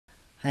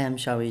Hi, I'm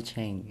Shelbe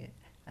Chang.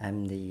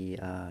 I'm the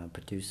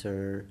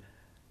producer,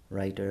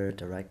 writer,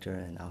 director,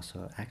 and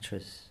also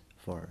actress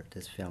for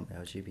this film,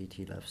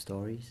 LGBT Love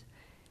Stories.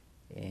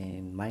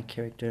 And my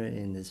character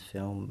in this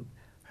film,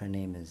 her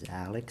name is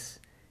Alex.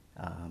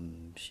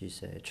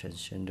 She's a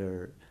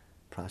transgender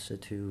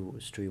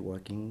prostitute, street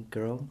working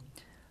girl.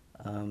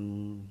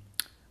 Um,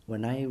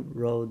 when I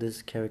wrote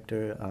this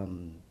character,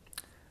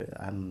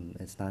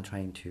 it's not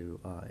trying to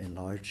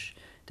enlarge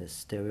the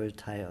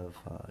stereotype of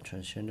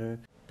transgender,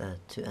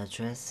 but to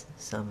address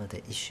some of the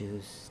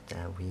issues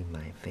that we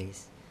might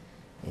face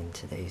in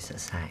today's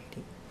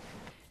society,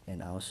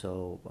 and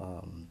also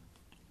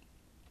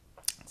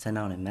send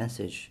out a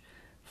message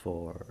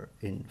for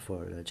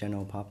the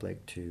general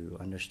public to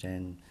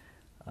understand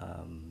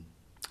um,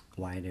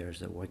 why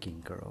there's a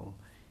working girl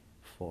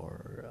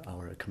for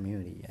our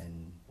community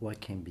and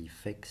what can be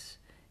fixed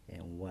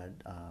and what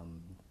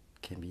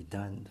can be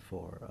done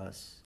for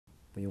us.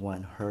 We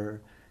want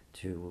her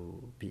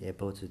to be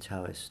able to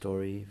tell a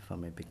story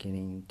from the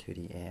beginning to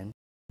the end,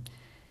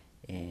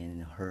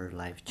 and her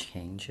life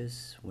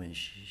changes when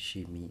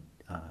she meet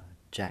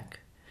Jack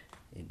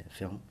in the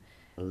film.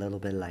 A little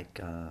bit like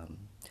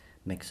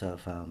mix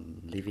of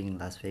living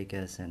Las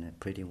Vegas and a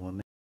pretty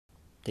woman.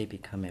 They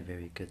become a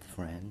very good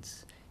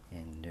friends,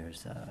 and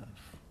there's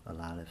a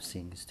lot of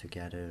scenes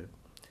together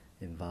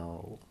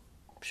involve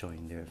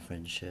showing their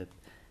friendship,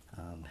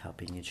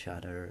 helping each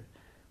other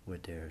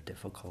with their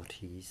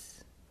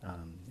difficulties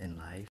in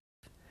life.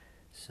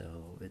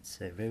 So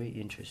it's a very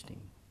interesting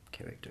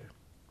character.